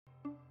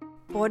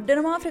Podden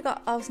om Afrika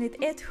avsnitt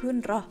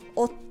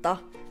 108.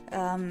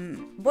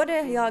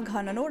 Både jag,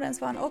 Hanna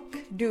Nordensvan, och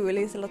du,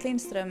 Liselott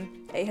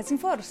Lindström, är i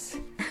Helsingfors.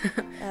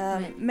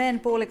 Men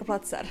på olika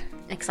platser.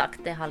 Exakt,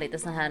 det har lite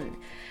så här,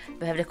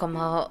 behövde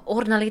komma och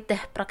ordna lite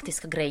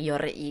praktiska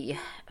grejer i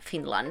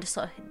Finland.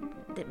 Så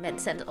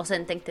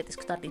sen tänkte jag att jag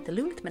skulle ta det lite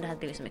lugnt, men det här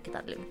blir så mycket ta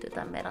det lugnt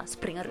utan mera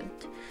springa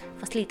runt.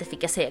 Fast lite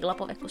fick jag segla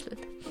på veckoslut.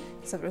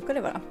 Så brukar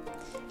det vara.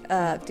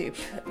 Typ.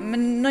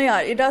 Men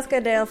idag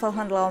ska det i alla fall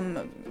handla om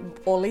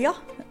olja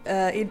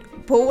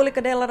på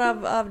olika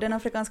delar av den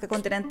afrikanska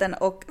kontinenten,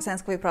 och sen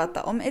ska vi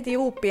prata om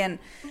Etiopien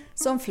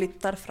som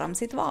flyttar fram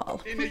sitt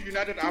val. In the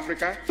United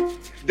Africa,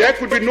 there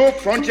could be no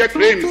frontier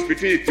claims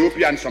between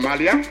Ethiopia and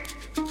Somalia,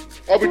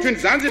 or between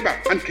Zanzibar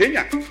and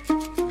Kenya,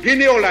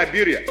 Guinea or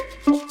Liberia.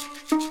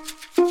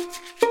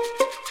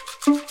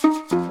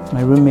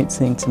 My roommate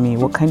saying to me,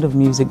 "What kind of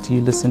music do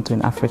you listen to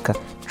in Africa?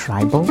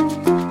 Tribal?"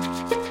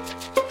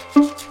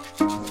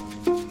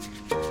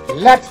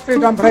 Let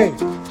freedom reign.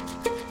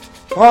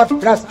 God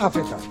bless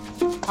Africa.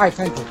 I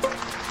thank you.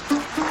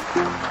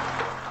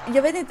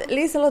 Jag vet inte,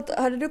 Liselott,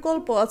 hade du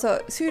koll på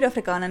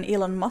sydafrikanen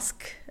Elon Musk?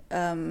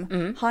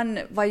 Han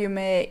var ju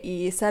med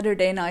i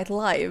Saturday Night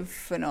Live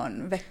för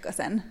någon vecka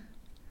sedan.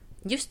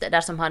 Just det,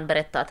 där som han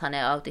berättade att han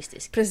är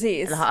autistisk.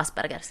 Precis. Eller har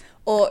Aspergers.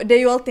 Och det är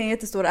ju alltid en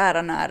jättestor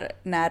ära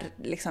när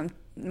liksom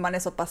man är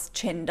så pass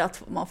känd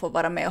att man får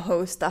vara med och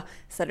hosta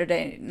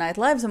Saturday Night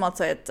Live, som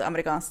alltså är ett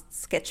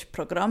amerikanskt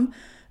sketchprogram.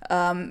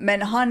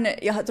 Men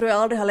jag tror jag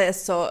aldrig har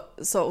läst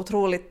så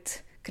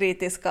otroligt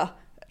kritiska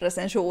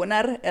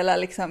recensioner eller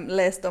liksom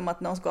läst om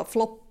att någon ska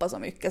floppa så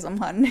mycket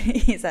som han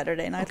i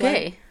Saturday Night Live.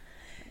 Okej.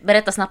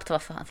 Berätta snabbt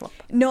varför han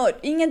floppade.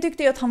 Ingen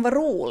tyckte ju att han var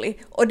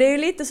rolig. Och det är ju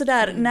lite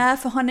sådär, nej,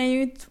 för han är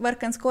ju inte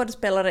varken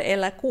skådespelare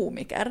eller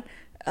komiker.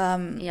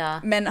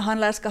 Men han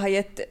lär ska ha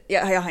gett,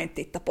 jag har inte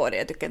tittat på det,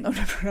 jag tycker inte om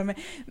det programmet,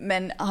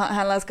 men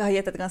han lär ska ha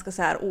gett ett ganska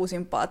så här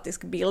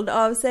osympatisk bild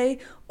av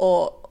sig,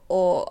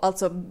 och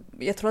alltså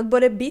jag tror att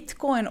både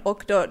Bitcoin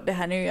och då det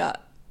här nya,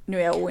 nu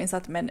är jag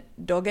oinsatt, men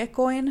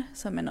Dogecoin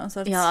som är någon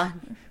sorts... Ja,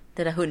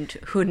 det där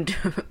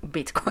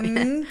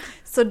hund-bitcoin.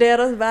 Så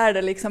deras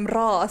värde liksom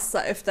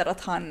rasa efter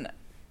att han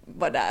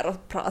var där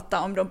och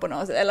pratade om dem på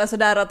något sätt, eller så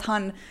där att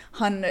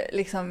han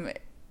liksom...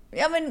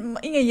 Ja, men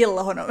ingen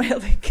gillar honom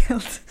helt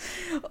enkelt.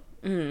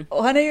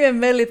 Och han är ju en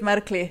väldigt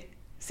märklig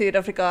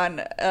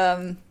sydafrikan.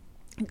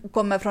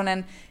 Kommer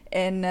från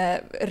en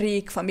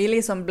rik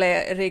familj som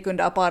blev rik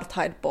under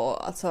apartheid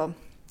på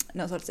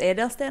någon sorts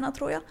ädelstenar,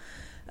 tror jag.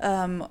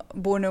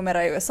 Bor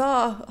numera i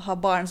USA, har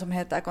barn som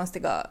heter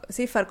konstiga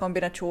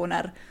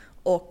sifferkombinationer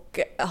och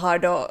har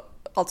då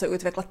alltså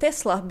utvecklat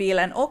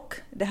Tesla-bilen och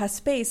det här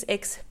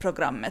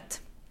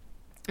SpaceX-programmet.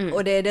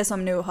 Och det är det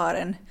som nu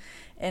har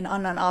en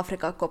annan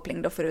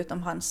Afrika-koppling då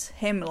förutom hans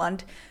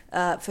hemland.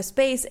 För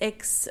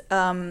SpaceX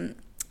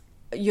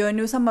gör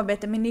nu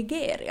samarbete med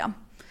Nigeria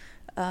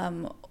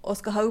och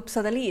ska ha upp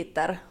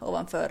satelliter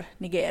ovanför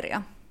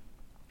Nigeria.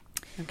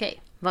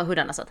 Okej.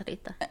 Hurdana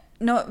satelliter?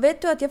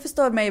 Vet du att jag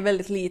förstår mig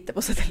väldigt lite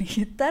på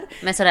satelliter.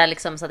 Men sådär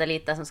liksom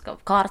satelliter som ska...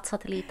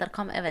 Kartsatelliter?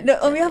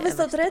 Om jag har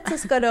förstått rätt så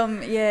ska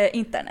de ge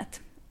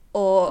internet.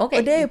 Och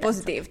det är ju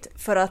positivt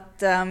för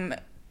att...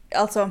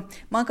 Alltså,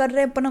 man kan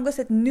redan på något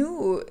sätt nu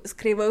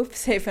skriva upp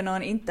sig för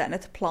någon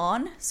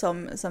internetplan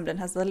som den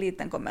här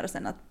satelliten kommer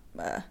sen att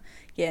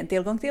ge en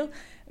tillgång till.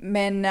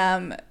 Men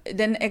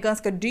den är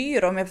ganska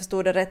dyr, om jag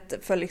förstod det rätt,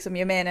 för liksom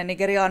gemene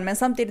nigerian, men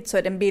samtidigt så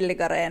är den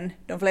billigare än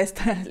de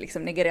flesta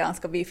liksom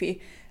nigerianska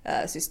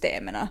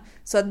wifi-systemen.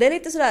 Så det är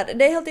lite sådär,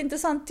 det är helt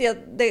intressant.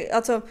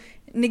 Alltså,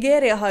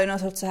 Nigeria har ju någon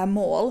sorts så här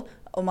mål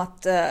om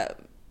att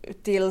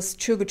tills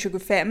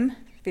 2025,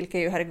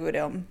 vilket ju herregud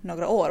är om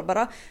några år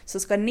bara, så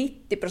ska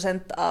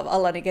 90% av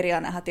alla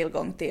nigerianer ha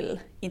tillgång till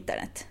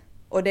internet.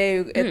 Och det är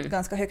ju ett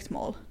ganska högt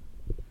mål.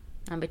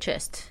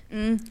 Ambitiöst.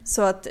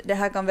 Så att det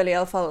här kan väl i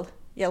alla fall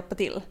hjälpa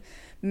till.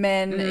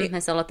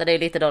 Men så låter det ju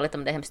lite dåligt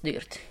om det är hemskt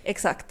dyrt.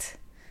 Exakt.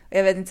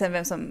 Jag vet inte sen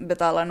vem som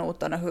betalar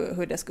notan och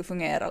hur det skulle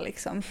fungera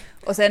liksom.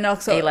 Och sen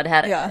också... Jag gillar det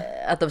här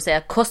att de säger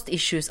cost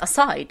issues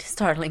aside,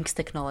 Starlink's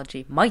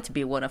technology might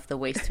be one of the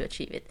ways to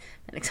achieve it.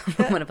 Men liksom,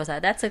 man är på så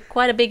här, that's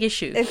quite a big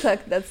issue.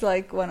 Exakt, that's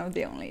like one of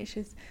the only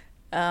issues.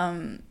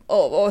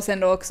 Och sen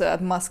då också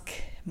att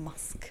Musk,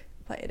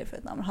 vad är det för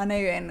ett namn? Han är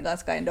ju en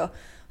ganska ändå,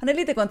 han är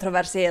lite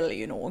kontroversiell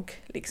ju nog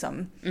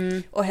liksom.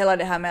 Och hela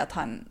det här med att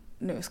han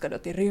nu ska då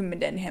till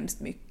rymden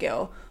hemskt mycket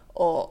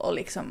och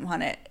liksom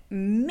han är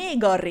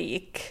mega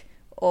rik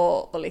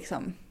och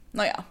liksom,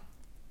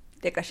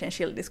 det är kanske en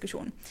skild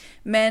diskussion.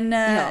 Men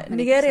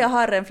Nigeria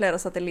har flera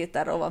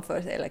satelliter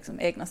ovanför sig, liksom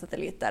egna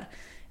satelliter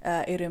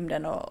i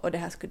rymden, och det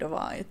här skulle då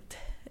vara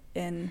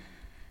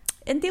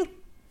en till.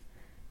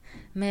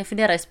 Men jag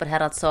funderar just på det här,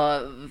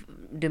 alltså,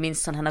 du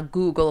minns sådana här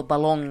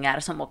Google-ballonger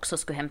som också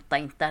skulle hämta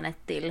internet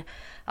till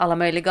alla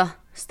möjliga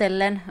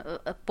ställen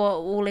på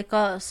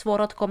olika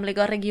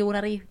svåråtkomliga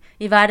regioner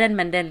i världen,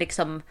 men den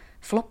liksom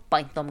floppar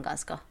inte dem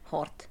ganska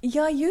hårt.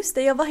 Ja, just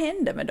det. Ja, vad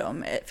hände med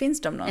dem?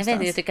 Finns de någonstans? Jag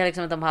vet inte, jag tycker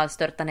liksom att de har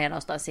störtat ner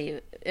någonstans i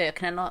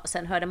öknen och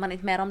sen hörde man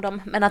inte mer om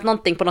dem. Men att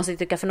någonting på något sätt,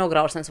 tycker jag för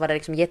några år sedan så var det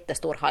liksom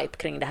jättestor hype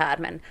kring det här,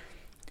 men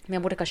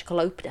jag borde kanske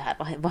kolla upp det här.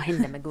 Vad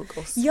hände med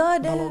Googles ballonger? Ja,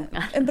 det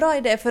är en bra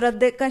idé, för att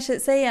det kanske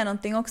säger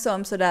någonting också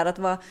om sådär att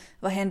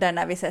vad händer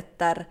när vi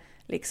sätter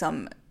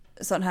liksom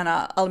sådana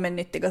här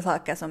allmännyttiga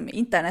saker som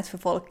internet för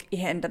folk i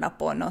händerna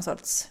på någon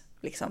sorts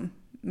liksom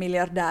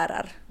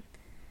miljardärer.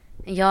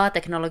 Ja,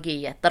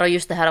 teknologijättar, och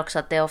just det här också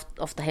att det är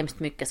ofta hemskt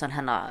mycket sån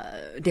här,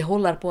 det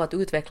håller på att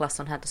utvecklas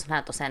sån här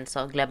och sen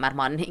så glömmer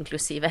man,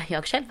 inklusive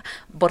jag själv,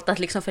 bort att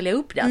liksom följa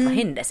upp det, att vad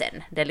hände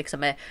sen? Det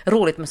liksom är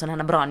roligt med såna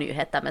här bra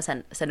nyheter, men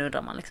sen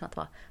undrar man liksom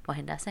att vad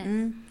händer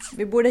sen?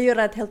 Vi borde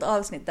göra ett helt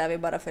avsnitt där vi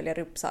bara följer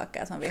upp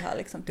saker som vi har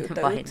liksom tutat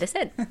ut. Vad hände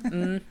sen?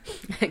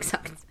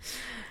 Exakt.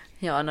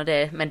 Ja, men det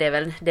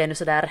är nu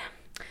sådär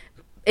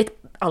ett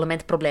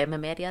allmänt problem med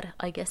medier,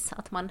 I guess,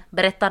 att man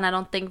berättar när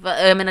någonting,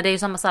 jag menar det är ju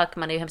samma sak,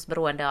 man är ju hemskt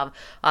beroende av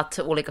att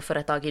olika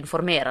företag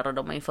informerar, och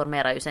de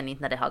informerar ju sen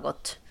inte när det har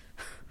gått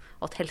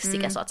åt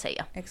helsike så att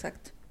säga.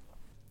 Exakt.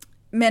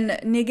 Men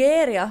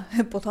Nigeria,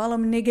 på tal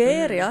om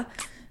Nigeria,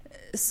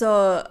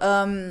 så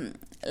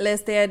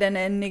läste jag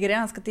den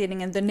nigerianska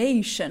tidningen The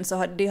Nation,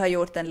 så de har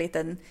gjort ett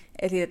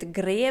litet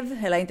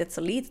gräv, eller inte ett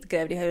så litet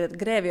gräv, de har gjort ett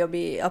grävjobb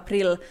i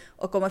april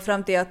och kommit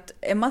fram till att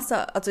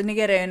alltså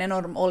Nigeria är en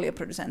enorm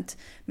oljeproducent,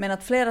 men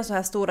att flera så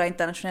här stora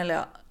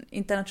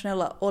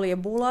internationella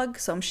oljebolag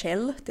som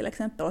Shell till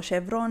exempel och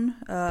Chevron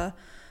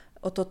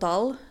och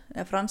Total,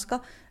 franska,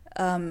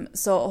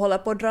 så håller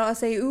på att dra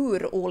sig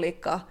ur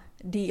olika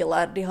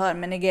dealar de har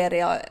med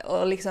Nigeria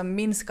och liksom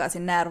minska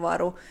sin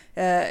närvaro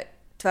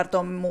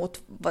tvärtom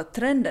mot vad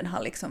trenden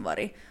har liksom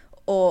varit.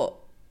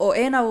 Och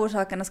en av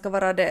orsakerna ska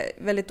vara det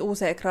väldigt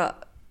osäkra,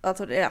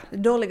 alltså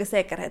dåliga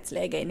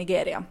säkerhetsläge i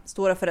Nigeria.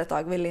 Stora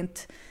företag vill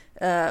inte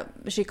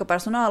skicka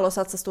personal och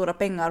satsa stora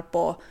pengar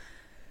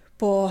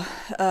på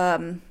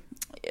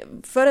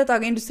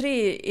företag och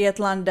industri i ett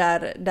land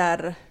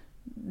där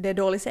det är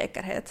dålig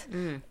säkerhet.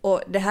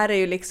 Och det här är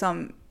ju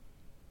liksom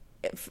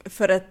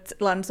för ett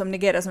land som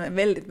Nigeria som är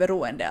väldigt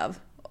beroende av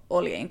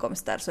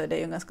oljeinkomster, så är det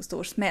ju en ganska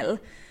stor smäll.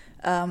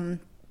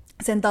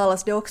 Sen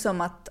talas det också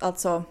om att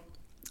alltså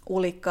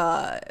olika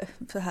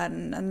så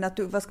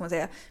här vad ska man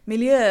säga,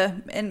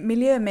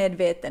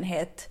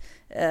 miljömedvetenhet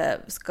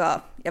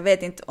ska, jag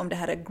vet inte om det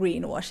här är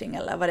greenwashing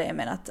eller vad det är,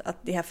 men att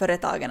de här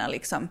företagen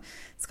liksom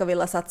ska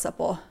vilja satsa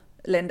på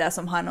länder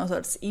som har någon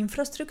sorts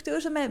infrastruktur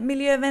som är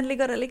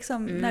miljövänligare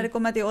liksom när det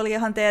kommer till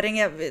oljehantering.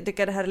 Jag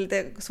tycker det här är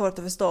lite svårt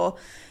att förstå,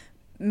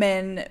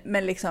 men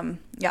liksom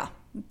ja,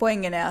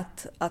 poängen är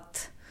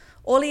att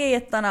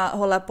oljejättarna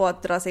håller på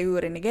att dra sig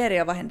ur i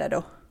Nigeria. Vad händer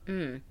då?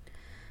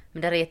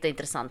 Men det är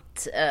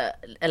jätteintressant.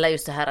 Eller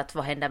just det här att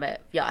vad händer med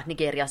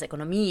Nigerias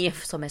ekonomi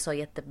som är så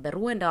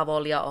jätteberoende av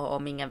olja, och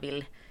om ingen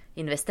vill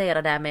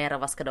investera där mer,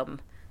 vad ska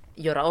de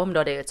göra om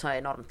då? Det är ju ett så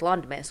enormt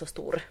land med en så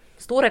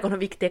stor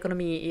viktig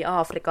ekonomi i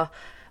Afrika.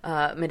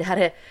 Men det här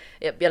är,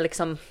 jag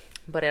liksom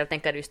började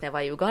tänka just när jag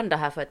var i Uganda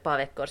här för ett par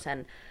veckor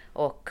sedan,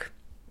 och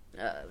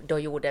då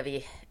gjorde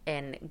vi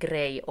en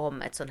grej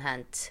om ett sånt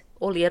här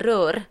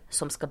oljerör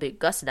som ska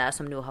byggas där,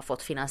 som nu har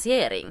fått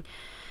finansiering.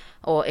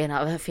 Och en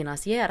av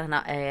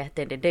finansiärerna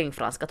är den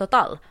franska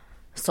Total,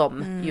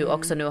 som ju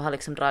också nu har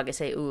liksom dragit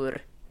sig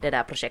ur det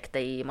där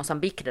projektet i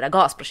Mozambique, det där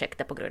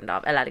gasprojektet på grund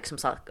av, eller liksom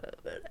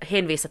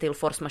hänvisa till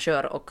force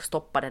majeure och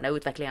stoppa den där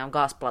utvecklingen av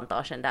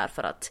gasplantagen där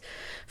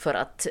för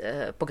att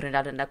på grund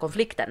av den där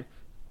konflikten.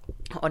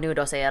 Och nu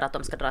då säger att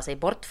de ska dra sig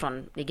bort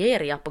från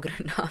Nigeria på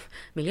grund av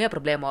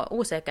miljöproblem och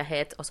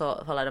osäkerhet, och så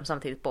håller de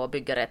samtidigt på att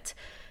bygga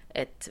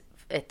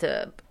ett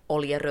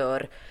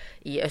oljerör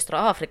i östra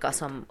Afrika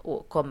som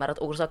kommer att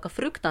orsaka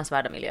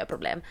fruktansvärda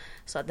miljöproblem.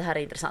 Så att det här är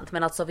intressant.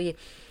 Men alltså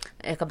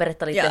jag kan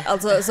berätta lite. Ja,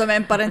 alltså som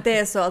en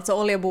parentes, så alltså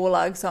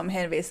oljebolag som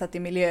hänvisar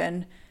till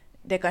miljön,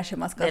 det kanske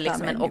man ska ta med. Det är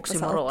liksom en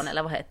oxymoron,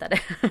 eller vad heter det?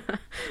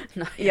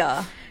 No,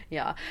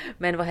 ja.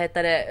 Men vad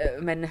heter det?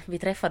 Men vi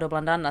träffade då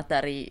bland annat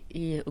där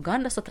i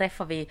Uganda, så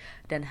träffade vi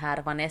den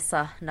här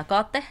Vanessa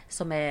Nakate,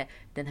 som är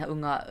den här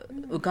unga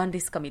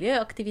ugandiska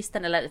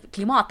miljöaktivisten, eller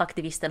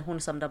klimataktivisten,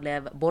 hon som då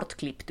blev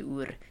bortklippt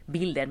ur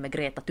bilden med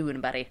Greta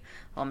Thunberg,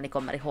 om ni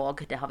kommer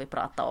ihåg, det har vi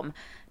pratat om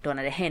då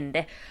när det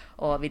hände,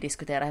 och vi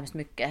diskuterade hemskt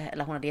mycket,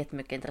 eller hon hade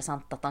jättemycket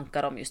intressanta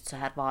tankar om just så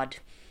här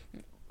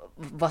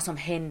vad som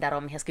händer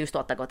om, jag ska just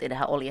återgå till det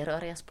här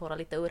oljeröret, jag spårar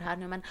lite ur här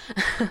nu,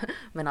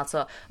 men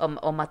alltså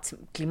om att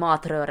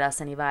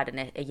klimatrörelsen i världen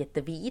är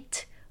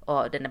jättevit,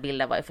 och den här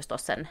bilden var ju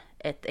förstås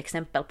ett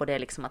exempel på det,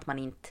 liksom att man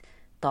inte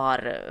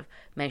tar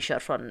människor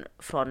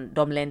från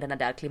de länderna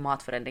där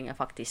klimatförändringen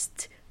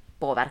faktiskt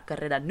påverkar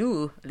redan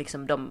nu,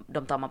 liksom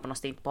de tar man på något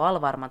sätt inte på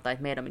allvar, man tar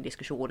inte med dem i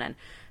diskussionen,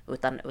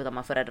 utan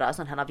man föredrar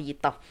sådana här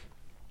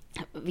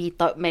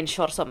vita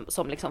människor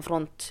som liksom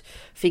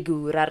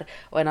frontfigurer.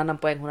 Och en annan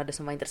poäng hon hade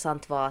som var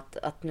intressant var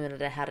att nu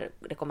när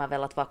det kommer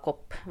väl att vara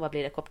vad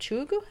blir det, COP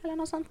 20 eller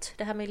något sånt,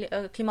 det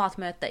här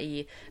klimatmöte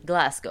i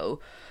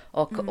Glasgow,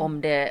 och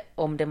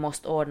om det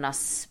måste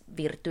ordnas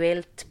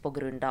virtuellt på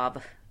grund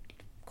av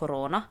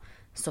corona,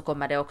 så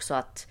kommer det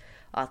också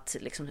att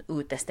liksom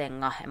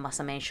utestänga en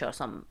massa människor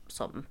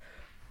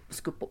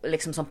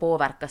som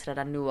påverkas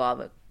redan nu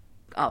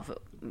av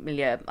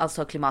miljö,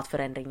 alltså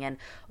klimatförändringen,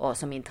 och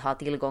som inte har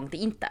tillgång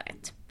till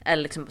internet.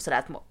 Eller liksom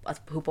sådär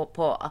att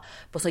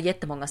på så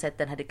jättemånga sätt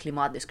den här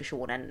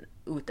klimatdiskussionen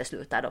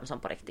utesluter de som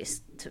på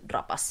riktigt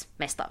drabbas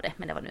mest av det.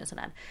 Men det var nu en sån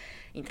här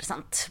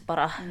intressant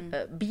bara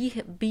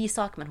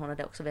bisak, men hon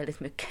hade också väldigt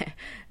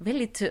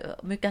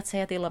mycket att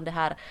säga till om det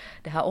här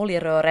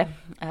oljeröret.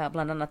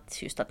 Bland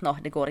annat just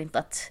att det går inte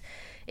att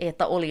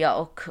äta olja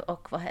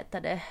och vad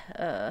heter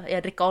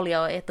det, dricka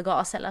olja och äta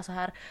gas eller så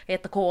här,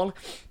 äta kol.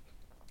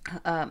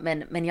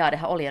 Men ja, det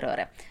här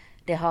oljeröret,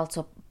 det har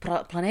alltså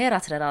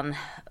planerats redan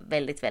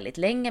väldigt, väldigt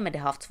länge, men det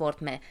har haft svårt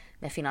med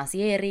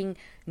finansiering.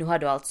 Nu har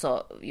du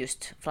alltså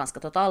just Franska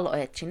Total och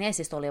ett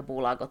kinesiskt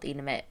oljebolag gått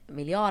in med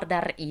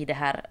miljarder i det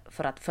här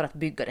för att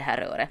bygga det här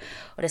röret.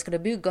 Och det ska då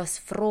byggas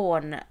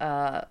från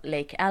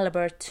Lake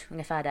Albert,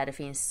 ungefär där det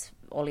finns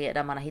olja,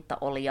 där man har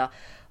hittat olja,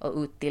 och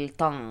ut till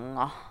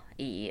Tanga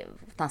i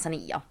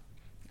Tanzania.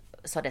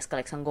 Så det ska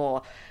liksom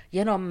gå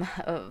genom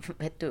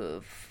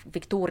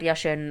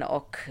Victoriasjön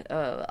och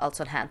allt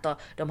sånt här.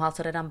 Och de har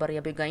alltså redan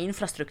börjat bygga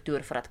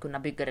infrastruktur för att kunna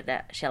bygga det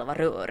där själva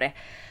röret.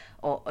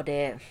 Och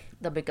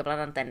de bygger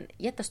bland annat en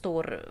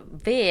jättestor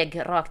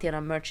väg rakt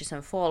genom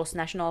Murchison Falls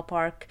National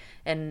Park.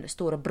 En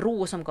stor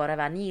bro som går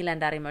över Nilen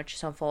där i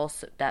Murchison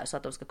Falls, där, så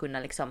att de ska kunna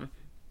liksom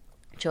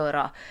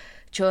köra,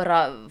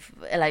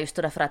 eller just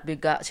det, för att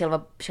bygga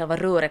själva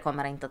röret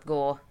kommer inte att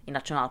gå i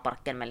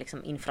nationalparken, men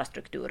liksom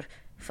infrastruktur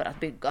för att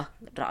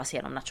dras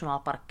genom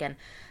nationalparken.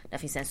 Det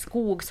finns en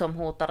skog som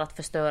hotar att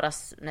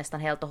förstöras nästan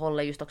helt och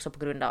hållet, just också på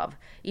grund av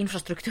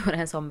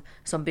infrastrukturen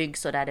som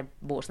byggs, och där det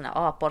bor såna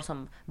apor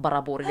som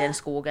bara bor i den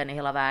skogen i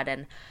hela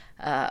världen.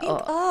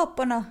 Inte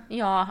aporna!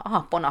 Ja,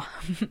 aporna.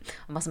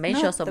 En massa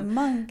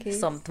människor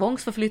som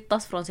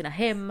tvångsförflyttas från sina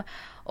hem,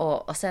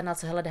 och sen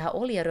alltså hela det här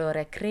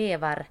oljeröret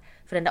kräver,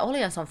 för den där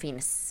oljan som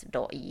finns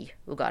då i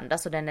Uganda,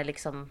 så den är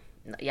liksom,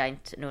 jag är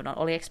inte nu någon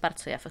oljeexpert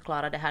så jag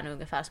förklarar det här nu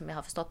ungefär som jag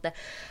har förstått det,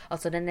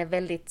 alltså den är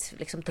väldigt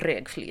liksom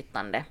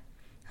trögflytande,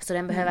 så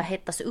den behöver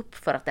hettas upp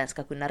för att den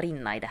ska kunna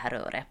rinna i det här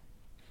röret.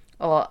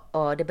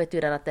 Och det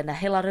betyder att den där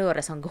hela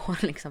röret som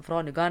går liksom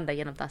från Uganda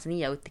genom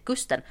Tanzania ut till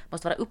kusten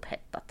måste vara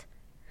upphettat.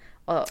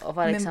 Och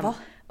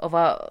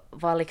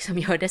vad liksom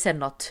gör det sen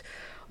något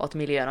åt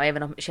miljön? Och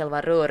även om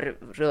själva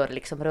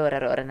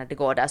rören när det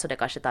går där, så det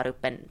kanske tar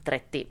upp en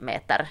 30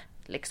 meter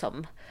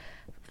liksom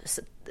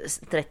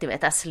 30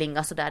 meters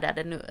slinga så där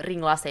det nu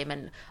ringlar sig,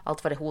 men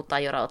allt vad det hotar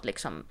att göra åt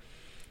liksom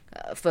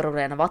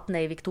förorena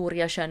vattnet i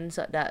Victoriasjön,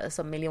 så där,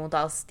 som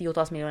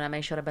tiotals miljoner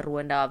människor är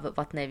beroende av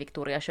vattnet i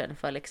Victoriasjön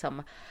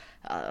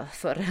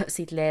för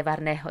sitt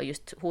leverne, och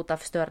just hota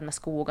förstöra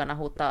skogarna,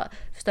 hota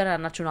förstöra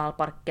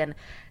nationalparken.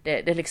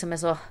 Det liksom är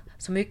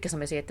så mycket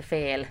som är så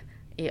jättefel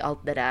i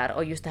allt det där,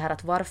 och just det här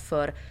att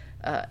varför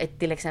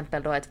till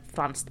exempel då ett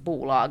franskt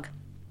bolag,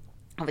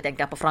 om vi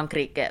tänker på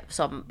Frankrike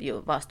som ju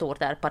var stort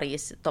där,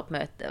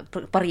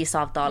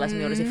 Parisavtalet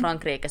som gjordes i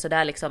Frankrike, så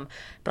där liksom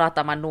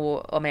pratar man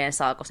nog om en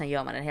sak och sen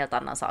gör man en helt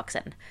annan sak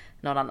sen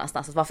någon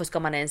annanstans. Så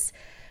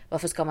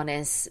varför ska man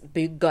ens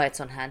bygga ett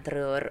sånt här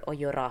rör och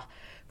göra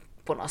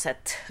på något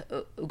sätt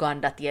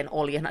Uganda till en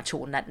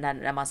oljenation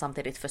när man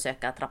samtidigt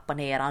försöker trappa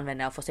ner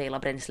användningen av fossila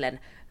bränslen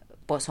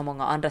på så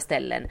många andra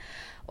ställen.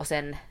 Och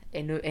sen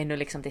ännu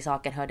liksom till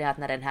saken hör det att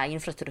när den här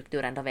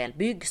infrastrukturen då väl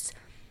byggs,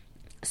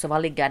 så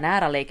vad ligger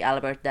nära Lake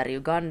Albert där i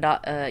Uganda?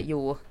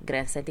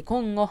 Gränsen till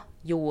Kongo,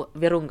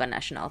 Virunga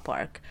National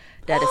Park,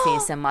 där det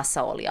finns en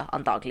massa olja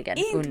antagligen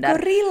under.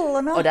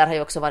 Gorillorna. Och där har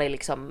ju också varit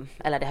liksom,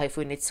 eller det har ju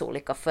funnits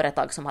olika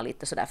företag som har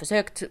lite sådär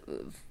försökt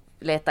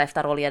leta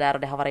efter olja där, och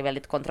det har varit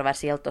väldigt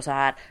kontroversiellt och så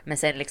här, men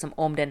sen liksom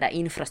om den där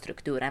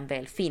infrastrukturen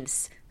väl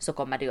finns, så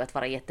kommer det ju att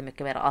vara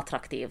jättemycket mer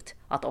attraktivt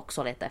att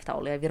också leta efter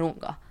olja i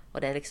Virunga,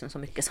 och det är liksom så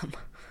mycket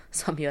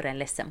som gör en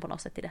ledsen på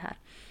något sätt i det här.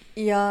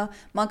 Ja,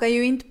 man kan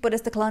ju inte på det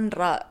sättet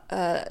klandra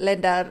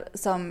länder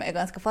som är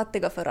ganska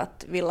fattiga för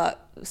att vilja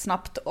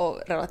snabbt och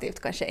relativt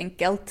kanske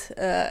enkelt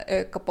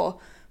öka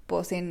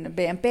på sin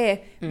BNP,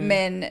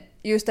 men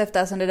just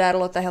eftersom det där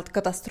låter helt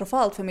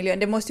katastrofalt för miljön,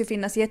 det måste ju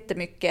finnas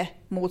jättemycket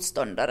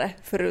motståndare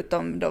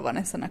förutom då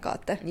Vanessa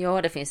Nakate.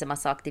 Ja, det finns en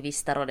massa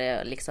aktivister, och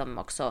det liksom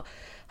också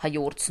har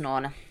gjorts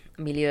någon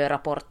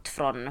miljörapport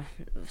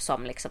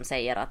som liksom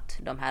säger att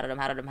de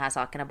här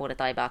sakerna borde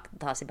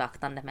tas i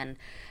beaktande,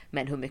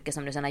 men hur mycket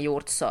som nu sen har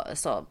gjorts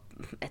så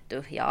vet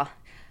du, ja,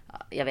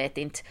 jag vet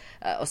inte.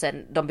 Och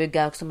sen de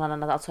bygger också bland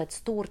annat alltså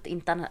ett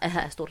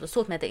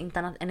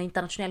en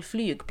internationell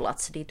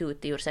flygplats dit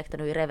ut i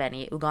Reven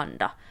i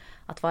Uganda.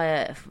 Att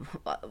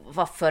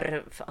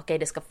varför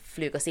det ska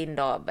flygas in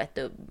då, vet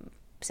du,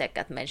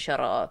 säkert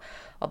människor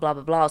och bla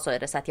bla bla, och så är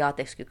det så att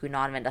det skulle kunna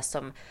användas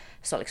som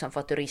så liksom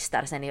för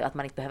turister sen, att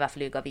man inte behöver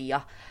flyga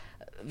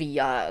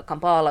via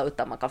Kampala,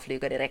 utan man kan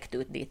flyga direkt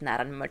ut dit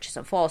nära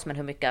Murchison Falls. Men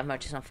hur mycket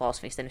Murchison Falls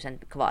finns det nu sen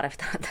kvar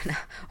efter att den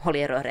här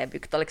oljeröret är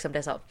byggt, och liksom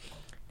det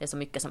är så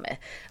mycket som är.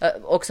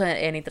 Också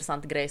en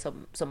intressant grej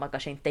som man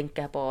kanske inte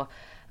tänker på,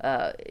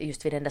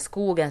 just vid den där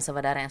skogen så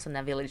var där en sån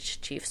där village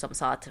chief som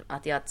sa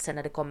att sen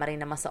när det kommer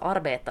in en massa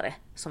arbetare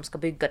som ska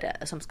bygga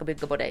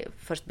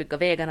först bygga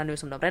vägarna nu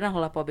som de redan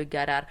håller på att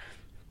bygga där,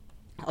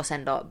 och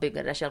sen då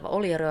bygga det själva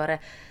oljeröret,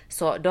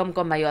 så de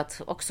kommer ju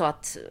också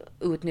att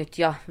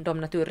utnyttja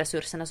de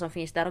naturresurserna som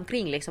finns där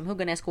omkring, liksom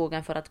hugga ner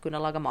skogen för att kunna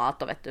laga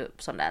mat och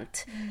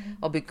sådant,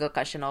 och bygga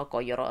kanske några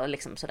kojor och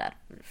liksom sådär,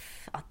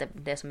 att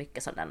det är så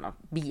mycket sådana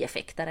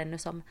bieffekter ännu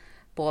som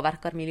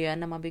påverkar miljön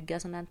när man bygger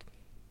sådant.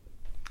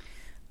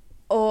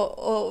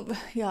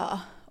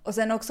 Och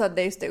sen också att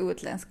det är just det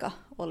utländska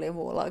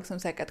oljebolag som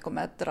säkert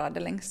kommer att dra det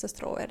längsta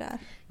strået där.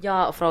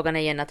 Ja, och frågan är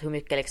igen att hur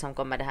mycket liksom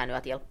kommer det här nu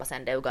att hjälpa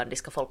sen det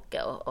ugandiska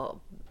folket och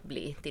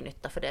bli till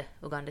nytta för det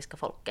ugandiska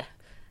folket.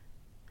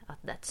 Att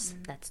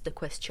that's the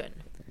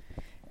question.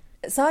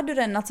 Sa du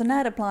den, alltså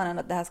när är planen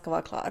att det här ska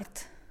vara klart?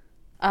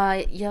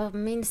 Jag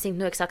minns inte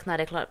nu exakt när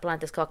det är planen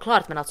att det ska vara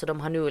klart, men alltså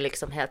de har nu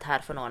liksom helt här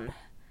för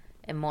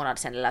en månad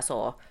sedan eller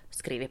så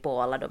skrivit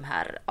på alla de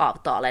här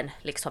avtalen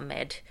liksom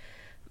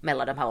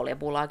mellan de här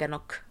oljebolagen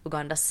och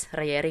Ugandas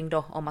regering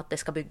då om att det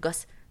ska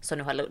byggas. Så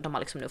nu har de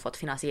liksom nu fått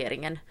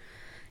finansieringen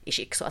i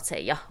skick så att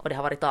säga. Och det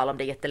har varit tal om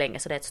det jättelänge,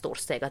 så det är ett stort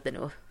steg att det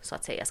nu så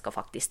att säga ska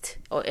faktiskt...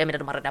 Och jag menar,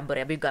 de har redan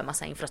börjat bygga en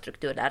massa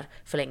infrastruktur där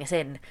för länge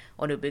sedan.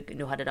 Och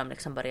nu hade de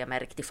liksom börjat med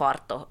riktig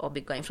fart och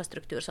bygga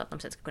infrastruktur så att de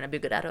sen ska kunna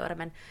bygga där röret.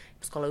 Men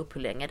jag ska kolla upp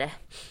hur länge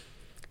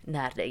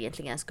när det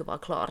egentligen skulle vara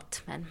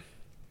klart.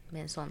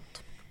 Men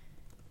sånt...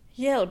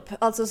 Hjälp,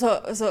 alltså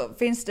så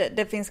finns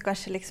det finns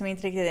kanske liksom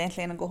inte riktigt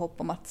egentligen något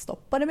hopp om att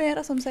stoppa det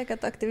mera som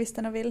säkert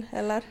aktivisterna vill,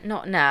 eller?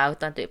 Nej,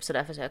 utan typ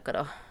sådär försöka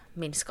då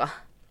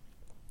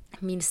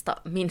minska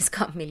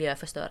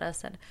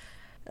miljöförstörelsen.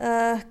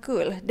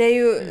 Kul. Det är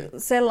ju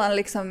sällan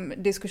liksom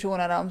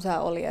diskussionerna om så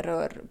här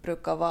oljerör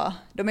brukar vara,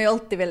 de är ju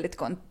alltid väldigt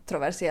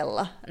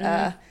kontroversiella.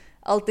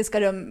 Alltid ska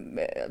de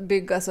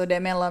byggas och det är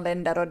mellan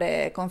länder och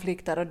det är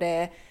konflikter och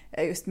det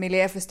är just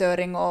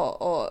miljöförstöring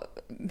och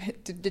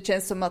det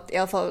känns som att i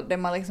alla fall det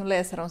man liksom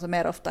läser om så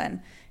mer ofta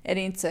än är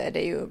det inte, så är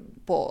det ju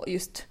på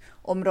just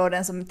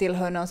områden som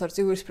tillhör någon sorts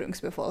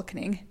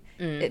ursprungsbefolkning.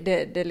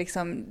 Det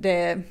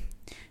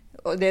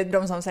är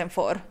de som sen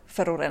får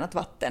förorenat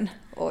vatten,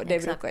 och det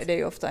är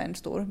ju ofta en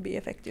stor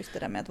bieffekt just det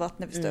där med att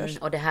vattnet förstörs.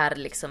 Och det här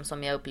liksom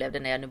som jag upplevde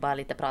när jag nu bara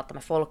lite pratade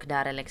med folk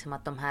där är liksom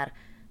att de här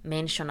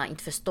människorna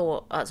inte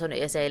förstår, alltså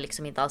jag säger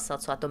liksom inte alls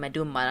så att de är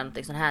dumma eller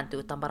något sånt här,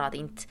 utan bara att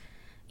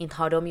inte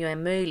har de ju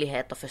en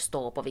möjlighet att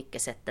förstå på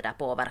vilket sätt det där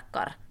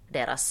påverkar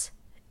deras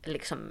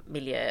liksom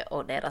miljö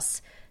och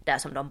deras där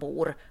som de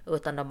bor,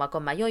 utan de bara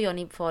kommer,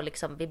 ni får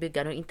liksom, vi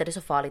bygger nu, inte det är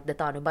så farligt, det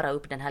tar nu bara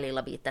upp den här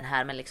lilla biten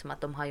här, men liksom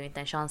att de har ju inte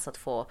en chans att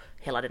få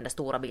hela den där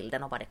stora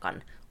bilden och vad det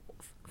kan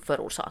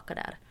förorsaka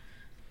där.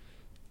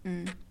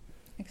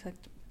 Exakt.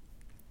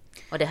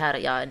 Och det här,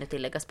 jag nu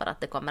tilläggas bara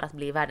att det kommer att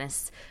bli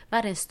världens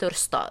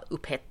största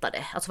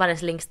upphettade, alltså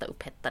världens längsta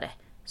upphettade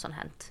sån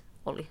här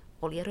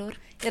oljerör.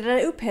 Ja, den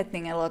där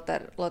upphettningen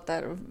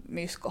låter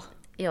mysko.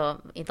 Ja,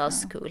 inte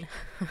alls kul.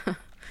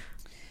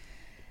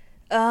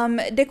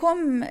 Det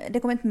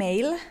kom ett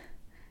mejl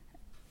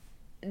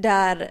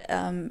där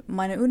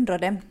man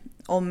undrade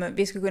om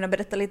vi skulle kunna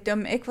berätta lite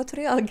om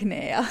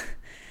Ekvatorialguinea.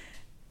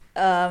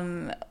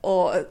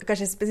 Och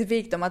kanske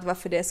specifikt om att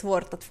varför det är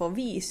svårt att få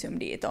visum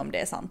dit, om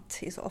det är sant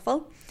i så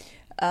fall.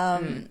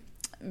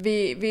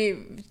 Vi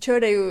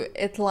körde ju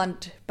ett land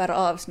per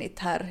avsnitt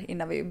här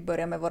innan vi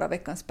började med våra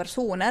veckans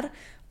personer,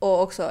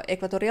 och också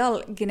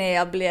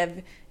Ekvatorialguinea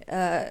blev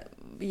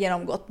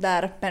genomgått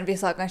där, men vi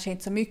sa kanske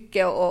inte så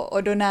mycket,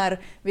 och då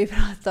när vi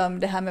pratade om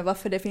det här med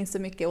varför det finns så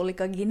mycket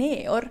olika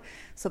Guineor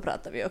så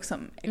pratade vi också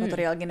om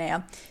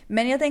Ekvatorialguinea.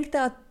 Men jag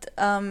tänkte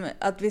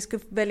att vi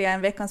skulle välja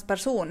en veckans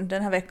person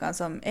den här veckan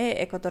som är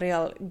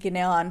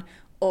ekvatorialguinean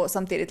och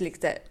samtidigt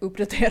lite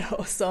uppdatera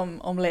oss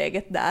om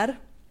läget där.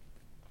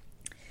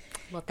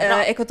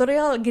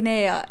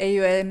 Ekvatorialguinea är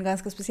ju en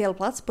ganska speciell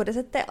plats på det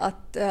sättet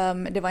att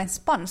det var en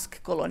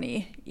spansk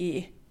koloni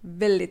i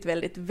väldigt,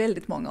 väldigt,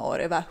 väldigt många år,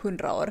 över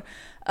 100 år.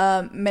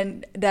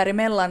 Men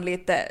däremellan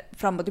lite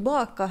fram och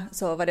tillbaka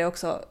så var det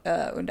också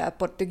under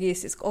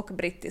portugisisk och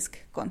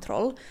brittisk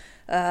kontroll.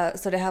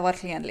 Så det har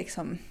verkligen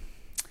liksom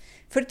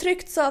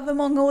förtryckts av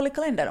många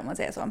olika länder, om man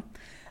säger så.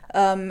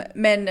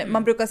 Men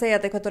man brukar säga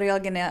att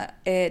Ekvatorialguinea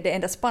är det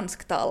enda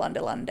spansktalande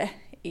landet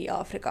i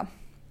Afrika.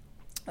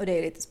 Och det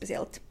är lite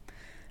speciellt.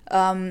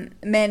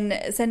 Men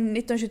sen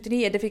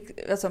 1979,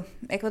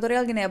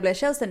 Ekvatorialguinea blev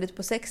självständigt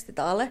på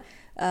 60-talet,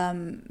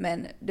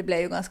 men det blev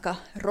ju ganska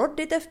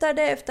råddigt efter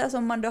det,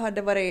 eftersom man då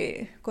hade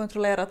varit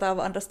kontrollerat av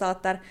andra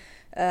stater.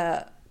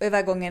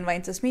 övergången var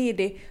inte så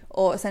smidig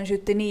och sen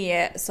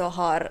 79 så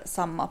har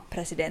samma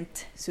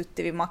president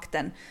suttit vid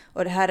makten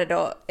och det här är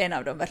då en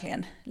av de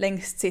verkligen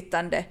längst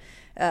sittande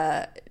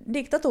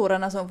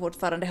diktatorerna som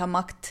fortfarande har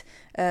makt.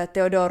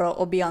 Teodoro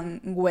Obiang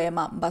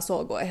Nguema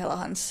Basogo är hela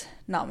hans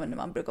namn när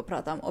man brukar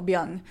prata om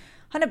Obiang.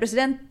 Han är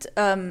president,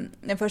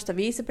 den första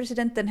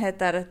vicepresidenten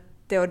heter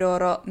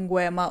Teodoro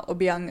Nguema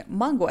Obiang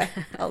Mangue,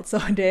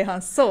 alltså det är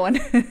hans son.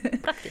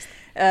 Praktiskt.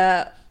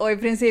 Och i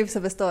princip så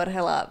består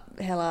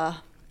hela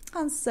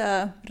hans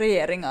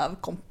regering av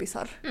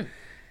kompisar.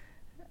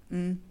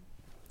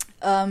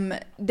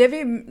 Det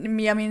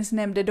jag minns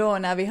nämnde då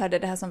när vi hade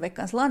det här som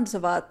veckans land så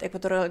var att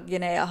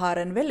Ekvatorialguinea har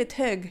en väldigt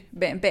hög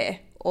BNP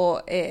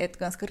och är ett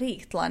ganska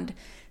rikt land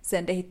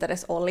sen det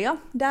hittades olja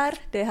där.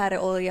 Det här är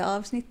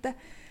oljeavsnittet.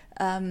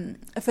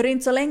 För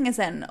inte så länge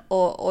sedan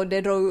och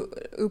det drog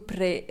upp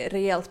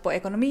rejält på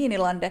ekonomin i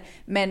landet,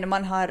 men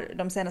man har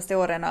de senaste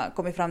åren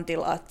kommit fram till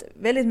att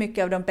väldigt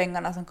mycket av de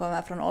pengarna som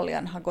kommer från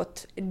oljan har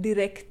gått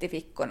direkt i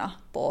fickorna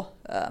på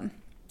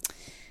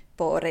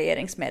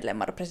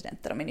regeringsmedlemmar och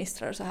presidenter och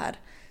ministrar och så här.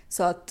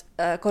 Så att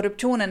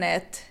korruptionen är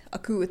ett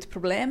akut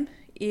problem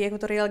i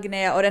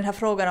Ekvatorialguinea och den här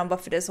frågan om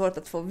varför det är svårt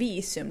att få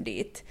visum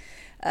dit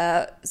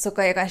så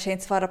kan jag kanske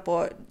inte svara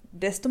på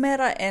desto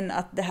mera än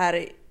att det här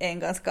är en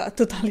ganska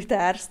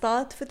totalitär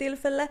stat för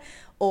tillfället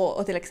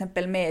och till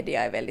exempel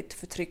media är väldigt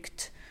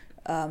förtryckt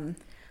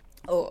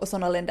och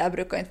sådana länder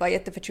brukar inte vara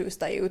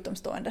jätteförtjusta i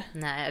utomstående.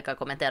 Nej, jag kan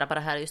kommentera bara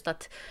här just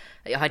att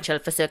jag har själv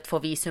försökt få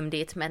visum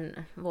dit, men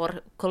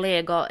vår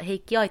kollega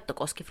Heikki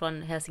Aittokoski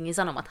från Helsingin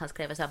Sanomat, han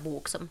skrev en sån här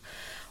bok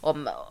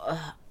om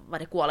var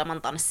det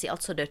kuolemantanssi,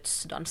 alltså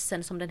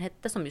dödsdansen som den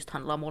hette, som just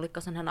handlar om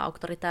olika sådana här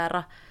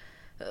auktoritära,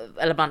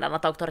 eller bland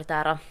annat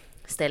auktoritära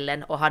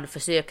ställen, och han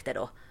försökte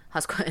då,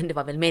 det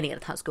var väl meningen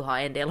att han skulle ha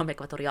en del om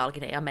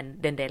Ekvatorialguinea,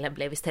 men den delen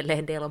blev istället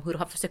en del om hur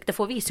han försökte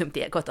få visum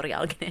till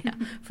Ekvatorialguinea,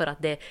 för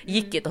att det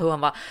gick inte, och hur han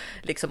var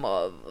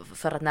liksom,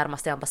 för att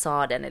närmaste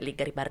ambassaden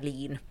ligger i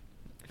Berlin,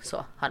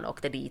 så han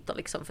åkte dit och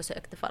liksom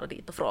försökte fara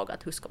dit och fråga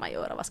att hur ska man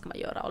göra, vad ska man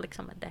göra, och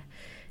liksom,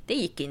 det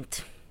gick inte.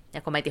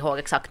 Jag kommer inte ihåg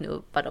exakt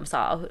nu vad de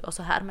sa och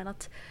så här,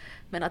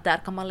 men att där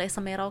kan man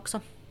läsa mera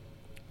också.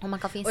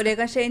 Och det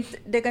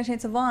är kanske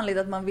inte så vanligt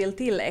att man vill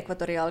till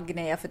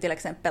Ekvatorialguinea, för till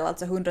exempel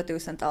alltså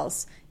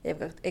hundratusentals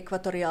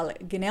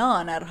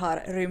ekvatorialguineaner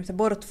har rymt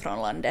bort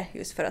från landet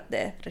just för att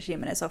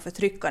regimen är så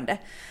förtryckande.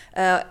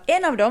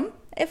 En av dem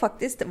är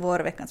faktiskt vår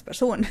veckans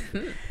person,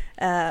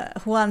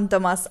 Juan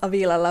Tomás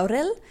Ávila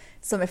Laurel,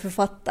 som är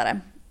författare.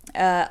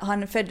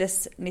 Han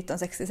föddes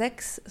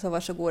 1966, så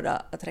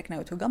varsågoda att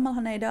räkna ut hur gammal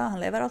han är idag, han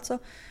lever alltså.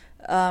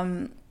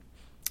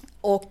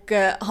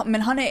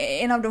 Men han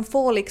är en av de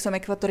få liksom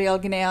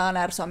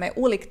ekvatorialguineaner som är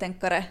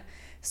oliktänkare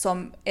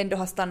som ändå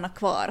har stannat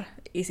kvar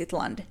i sitt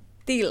land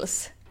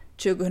tills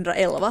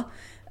 2011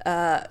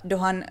 då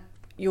han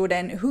gjorde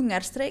en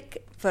hungerstrejk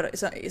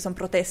som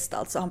protest.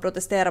 Alltså han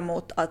protesterade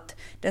mot att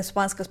den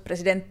spanska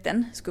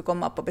presidenten skulle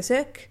komma på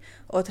besök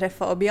och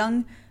träffa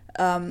Obiang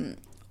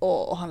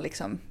och han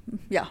liksom,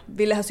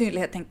 ville ha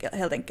synlighet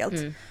helt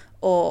enkelt.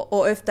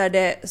 Och efter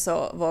det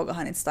så vågade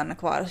han inte stanna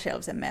kvar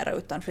själv sen mera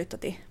utan flytta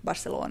till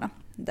Barcelona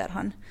där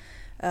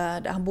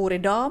han bor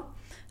idag.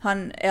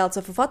 Han är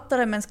alltså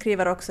författare men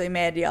skriver också i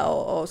media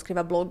och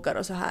skriver bloggar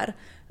och så här.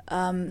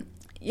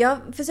 Jag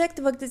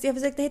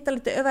försökte hitta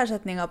lite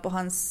översättningar på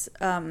hans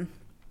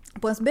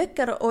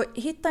böcker och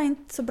hittade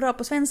inte så bra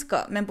på svenska,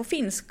 men på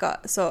finska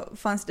så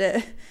fanns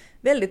det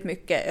väldigt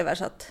mycket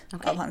översatt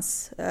av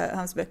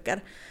hans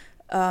böcker.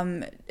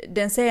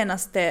 Den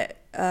senaste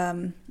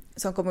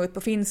som kom ut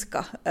på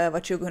finska var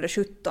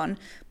 2017.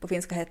 På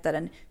finska hette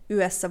den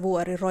Yössä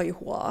vuori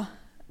roihua.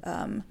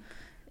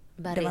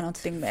 Det var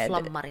någonting med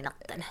flammar i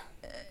natten.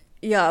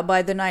 Ja,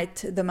 By the night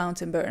the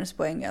mountain burns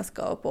på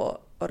engelska, och på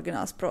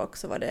originalspråk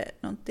så var det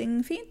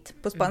någonting fint.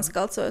 På spanska,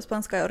 alltså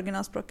spanska är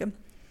originalspråket.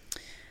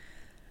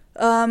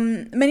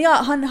 Men ja,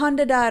 han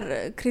det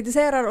där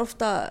kritiserar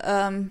ofta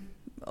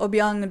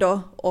Obiang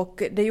då,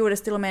 och det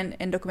gjordes till och med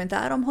en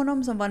dokumentär om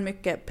honom som vann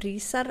mycket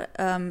priser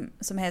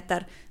som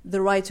heter The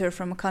Writer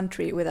from a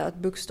Country Without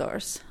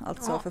Bookstores,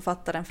 alltså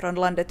författaren från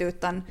landet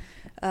utan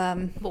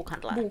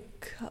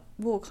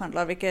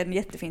bokhandlar, vilket är en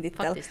jättefin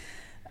titel. Faktiskt.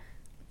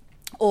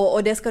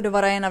 Och det ska då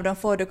vara en av de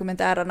få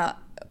dokumentärerna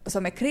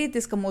som är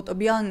kritiska mot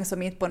Obiang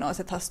som inte på något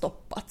sätt har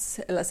stoppats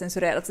eller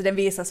censurerats. Så den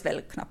visas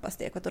väl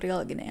knappast i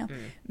Ekvatorialguinea.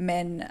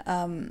 Men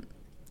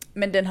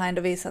den har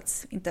ändå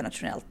visats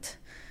internationellt.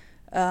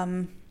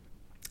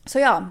 Så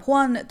ja,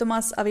 Juan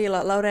Tomás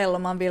Ávila Laurel,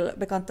 om man vill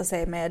bekanta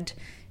sig med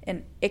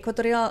en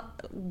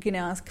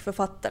ekvatorialguineansk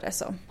författare,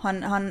 så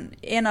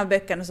en av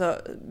böckerna så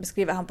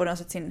beskriver han på något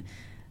sätt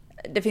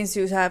det finns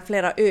ju så här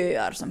flera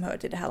öar som hör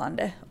till det här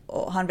landet,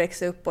 och han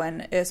växer upp på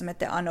en ö som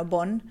heter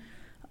Annobon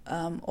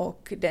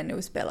och den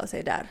utspelar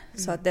sig där.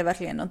 Så att det är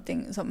verkligen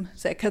någonting som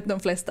säkert de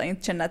flesta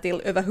inte känner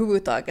till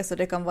överhuvudtaget, så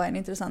det kan vara en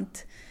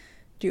intressant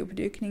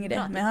djupdykning i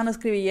det. Men han har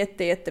skrivit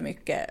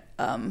jättemycket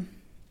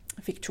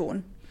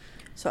fiktion,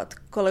 så att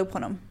kolla upp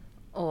honom.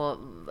 Och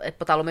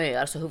på tal om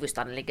öar, så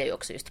huvudstaden ligger ju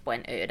också just på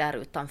en ö där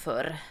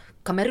utanför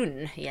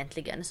Kamerun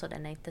egentligen, så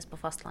den är inte ens på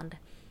fastlandet.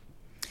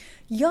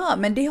 Ja,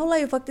 men de håller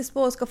ju faktiskt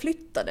på att ska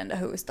flytta den där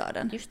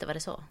huvudstaden. Just det, var det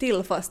så?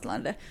 Till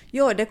fastlandet.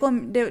 Jo,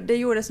 det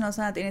gjordes något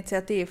sånt här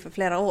initiativ för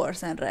flera år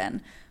sedan redan.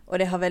 Och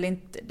det har väl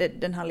inte,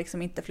 den har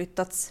liksom inte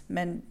flyttats,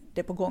 men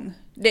det är på gång.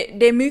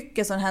 Det är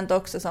mycket sånt här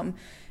också som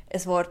är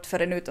svårt för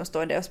en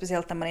utomstående, och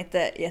speciellt när man inte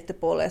är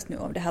jättepåläst nu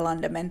om det här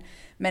landet,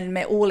 men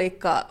med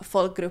olika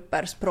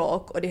folkgrupper,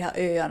 språk och de här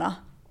öarna,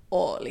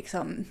 och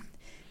liksom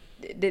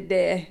det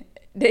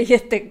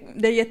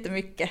är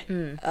jättemycket.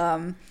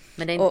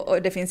 Men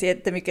och det finns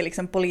jättemycket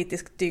liksom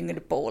politisk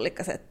tyngd på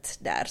olika sätt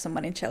där som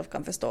man inte själv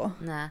kan förstå.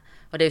 Nej.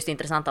 Och det är just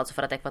intressant alltså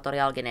för att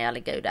Ekvatorialguinea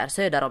ligger ju där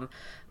söder om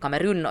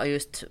Kamerun, och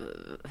just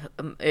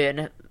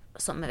ön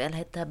som väl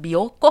heter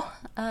Bioko,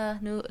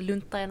 nu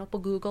luntar jag nog på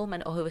Google,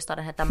 men och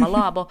huvudstaden heter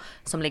Malabo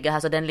som ligger här,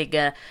 så den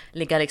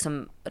ligger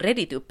liksom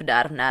redigt upp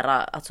där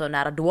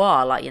nära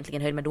Douala,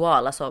 egentligen höjd med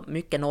Douala, så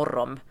mycket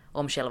norr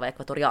om själva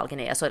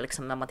Ekvatorialguinea, så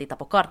liksom när man tittar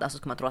på kartan så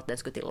skulle man tro att den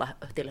skulle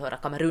tillhöra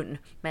Kamerun,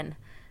 men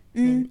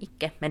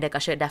icke. Men det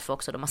kanske är därför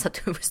också de har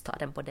satt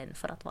huvudstaden på den,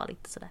 för att vara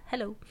lite sådär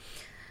hello.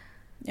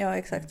 Ja,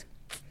 exakt.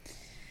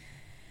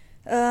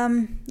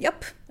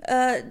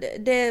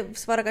 Det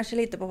svarar kanske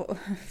lite på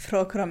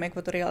frågor om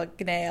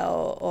Ekvatorialguinea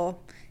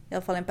och i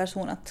alla fall en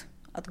person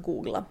att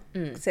googla.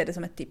 Se det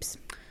som ett tips.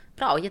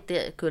 Bra, och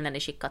jättekul när ni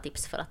skickar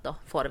tips, för att då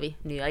får vi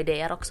nya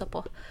idéer också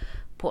på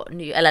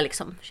eller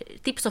liksom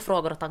tips och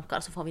frågor och tankar,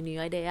 så får vi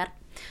nya idéer.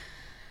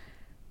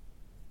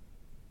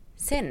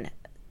 Sen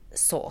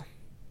så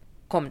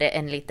kom det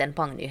en liten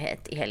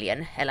pangnyhet i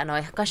helgen,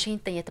 eller kanske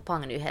inte en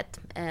jättepangnyhet,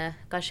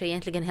 kanske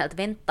egentligen helt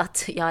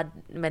väntat,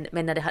 men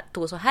när det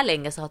tog så här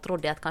länge så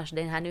trodde jag att kanske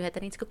den här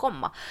nyheten inte skulle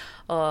komma.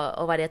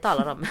 Och vad det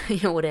talar om,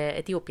 jo, det är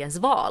Etiopiens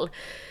val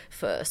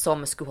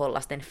som skulle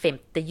hållas den 5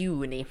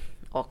 juni,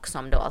 och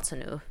som då alltså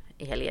nu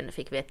i helgen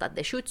fick veta att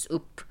det skjuts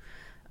upp.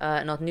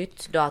 Något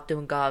nytt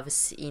datum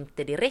gavs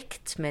inte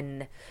direkt,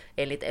 men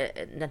enligt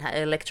den här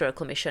Electoral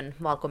Commission,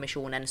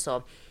 valkommissionen,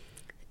 så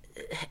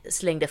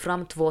slängde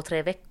fram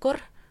 2-3 veckor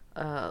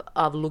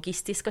av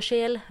logistiska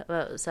skäl,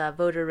 så här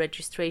voter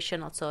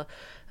registration, alltså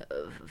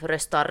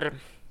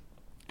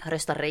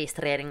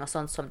röstarregistrering och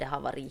sånt som det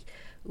har varit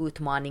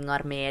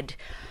utmaningar med,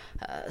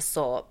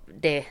 så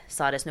det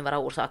sades nu vara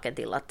orsaken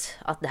till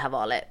att det här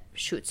valet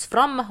skjuts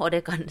fram, och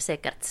det kan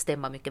säkert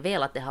stämma mycket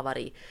väl att det har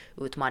varit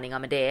utmaningar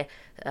med det,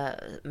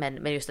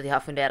 men just att jag har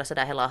funderat så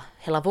där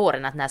hela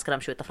våren att när ska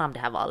de skjuta fram det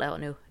här valet, och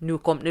nu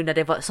när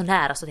det var så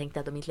nära så tänkte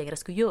jag att de inte längre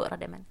skulle göra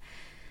det, men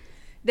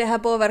det här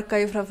påverkar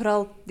ju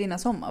framförallt dina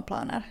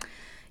sommarplaner.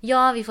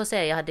 Ja, vi får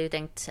se. Jag hade ju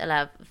tänkt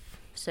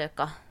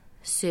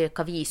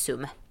söka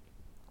visum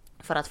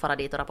för att fara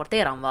dit och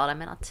rapportera om valet,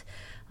 men att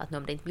nu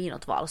om det inte blir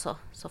något val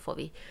så får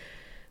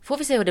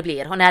vi se hur det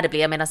blir och när det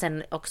blir. Men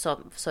sen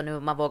också, så nu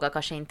man vågar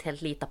kanske inte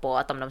helt lita på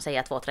att om de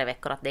säger 2-3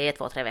 veckor att det är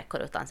 2-3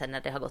 veckor, utan sen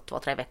när det har gått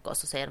 2-3 veckor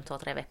så säger de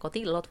 2-3 veckor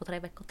till och 2-3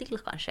 veckor till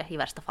kanske i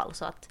värsta fall,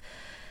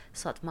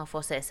 så att man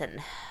får se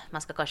sen.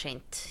 Man ska kanske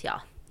inte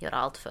göra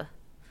allt för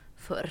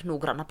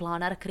noggranna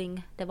planer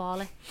kring det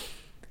valet.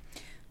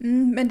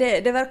 Men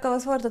det verkar vara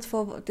svårt att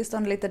få till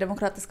stånd lite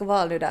demokratiska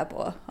val nu där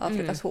på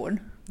Afrikas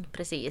horn.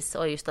 Precis,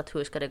 och just att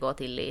hur ska det gå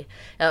till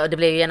det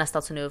blev ju genast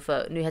alltså nu,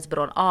 för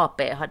nyhetsbyrån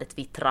AP hade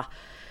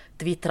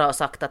twittra och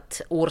sagt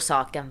att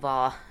orsaken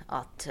var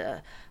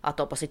att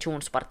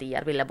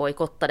oppositionspartier ville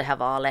bojkotta det här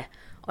valet,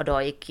 och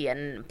då gick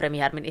en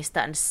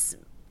premiärministerns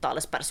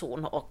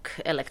talesperson och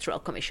Electoral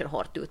Commission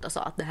hårt ut och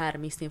sa att det här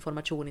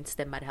missinformation inte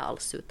stämmer det här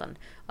alls, utan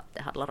att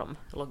det handlar om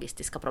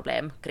logistiska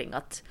problem kring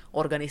att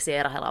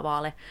organisera hela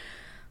valet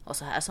och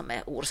så här som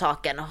är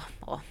orsaken,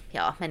 och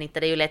men inte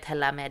det är ju lätt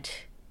heller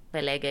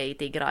med läge i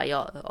Tigray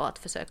och att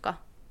försöka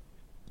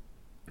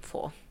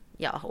få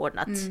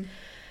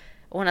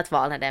ordnat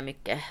val när det är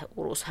mycket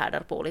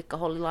oroshärdar på olika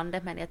håll i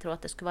landet, men jag tror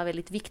att det skulle vara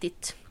väldigt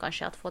viktigt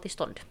kanske att få till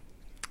stånd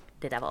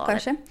det där valet.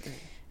 Kanske.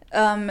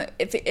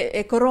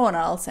 Är corona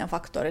alltså en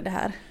faktor i det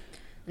här?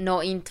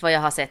 Inte vad jag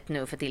har sett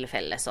nu för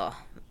tillfället,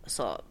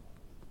 så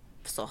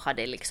har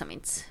det liksom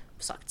inte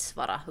sagts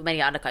vara.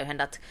 Men det kan ju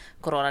hända att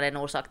corona är en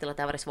orsak till att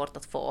det har varit svårt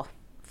att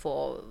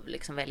få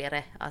liksom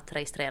väljare att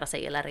registrera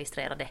sig eller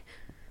registrera det.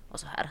 Och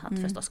så här,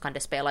 att förstås kan det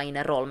spela in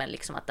en roll, men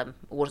liksom att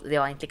det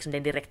var inte liksom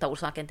den direkta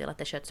orsaken till att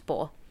det sköts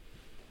på.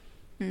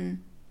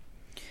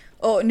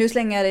 Och nu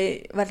slänger jag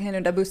dig verkligen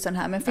under bussen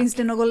här, men finns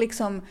det något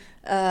liksom,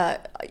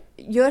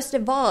 görs det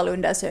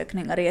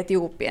valundersökningar i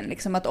Etiopien,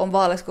 liksom att om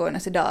valet ska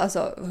ordnas idag,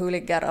 så hur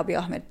ligger Abiy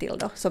Ahmed till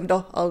då, som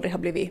då aldrig har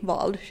blivit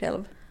vald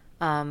själv?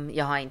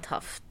 Jag har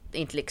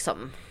inte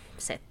liksom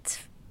sett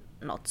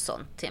något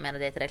sånt. Jag menar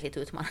det är tillräckligt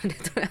utmanande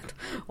tror jag, att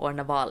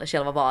ordna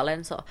själva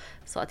valen, så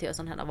att göra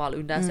sådana här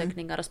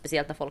valundersökningar, och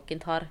speciellt när folk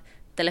inte har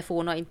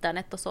telefon och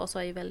internet och så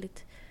är ju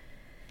väldigt,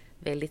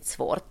 väldigt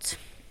svårt.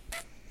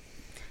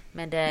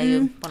 Men det är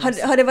ju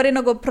har det varit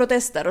några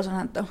protester och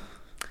sånt då?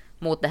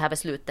 Mot det här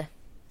beslutet?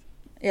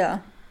 Ja.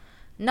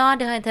 Nej,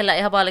 det har jag inte heller.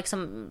 Jag har bara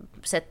liksom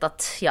sett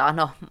att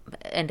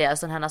en del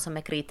sådana som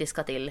är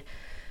kritiska till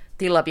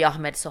Abiy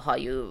Ahmed så har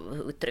ju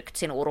uttryckt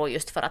sin oro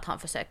just för att han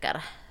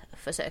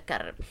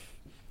försöker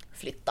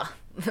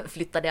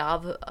flyttade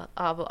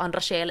av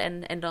andra skäl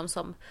än de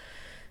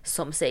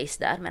som sägs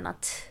där. Men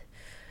att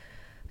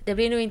det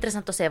blir nu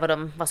intressant att se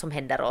vad som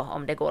händer och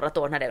om det går att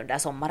ordna det under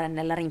sommaren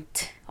eller inte.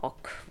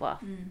 Och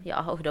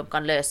och hur de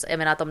kan lösa. Jag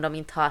menar att om de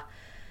inte har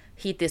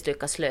hittills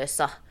lyckats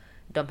lösa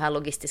de här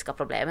logistiska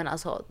problemen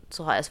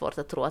så har jag svårt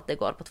att tro att det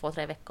går på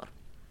 2-3 veckor.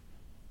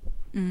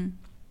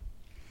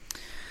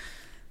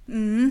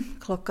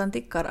 Klockan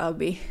tickar,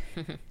 Abby.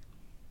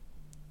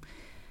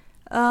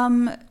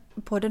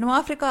 Podden om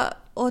Afrika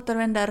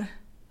återvänder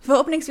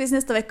förhoppningsvis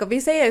nästa vecka.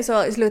 Vi säger ju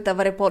så i slutet av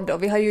varje podd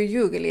och vi har ju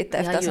ljugit lite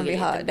eftersom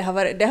det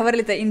har varit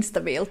lite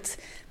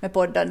instabilt med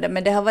poddande,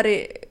 men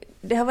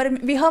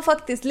vi har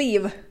faktiskt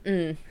liv.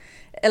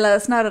 Eller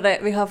snarare,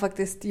 vi har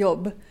faktiskt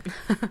jobb.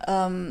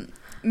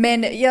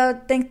 Men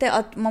jag tänkte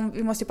att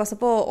vi måste passa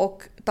på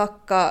och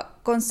tacka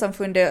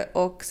Konstsamfundet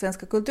och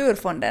Svenska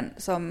kulturfonden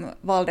som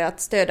valde att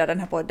stödja den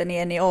här podden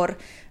igen i år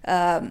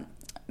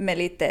med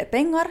lite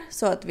pengar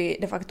så att vi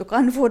de facto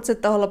kan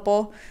fortsätta hålla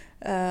på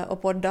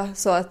och podda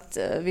så att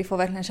vi får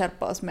verkligen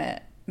skärpa oss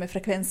med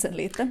frekvensen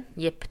lite.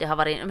 Jepp, det har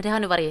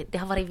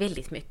varit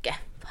väldigt mycket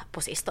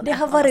på sistone. Det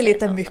har varit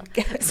lite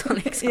mycket. Så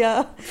liksom,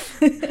 ja.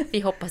 Vi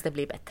hoppas det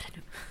blir bättre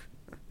nu.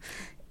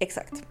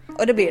 Exakt,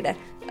 och det blir det.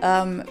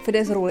 För det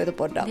är så roligt att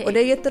podda. Och det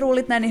är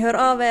jätteroligt när ni hör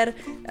av er,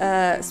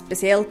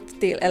 speciellt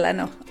till,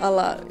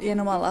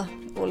 genom alla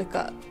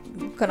olika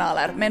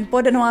kanaler. Men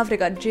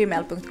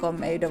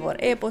poddenomafrika@gmail.com är ju då vår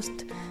e-post.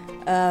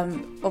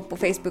 Och på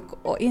Facebook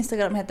och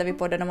Instagram heter vi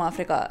Podden om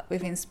Afrika. Vi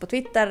finns på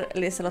Twitter,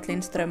 Liselott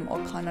Lindström och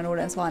Hanna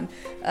Nordensvan.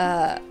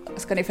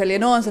 Ska ni följa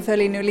någon så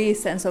följ nu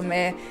Lisen som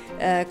är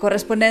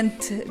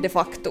korrespondent de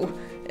facto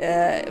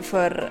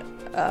för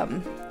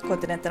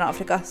kontinenten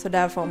Afrika. Så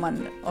där får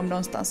man, om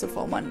någonstans så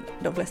får man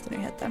de flesta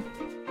nyheter.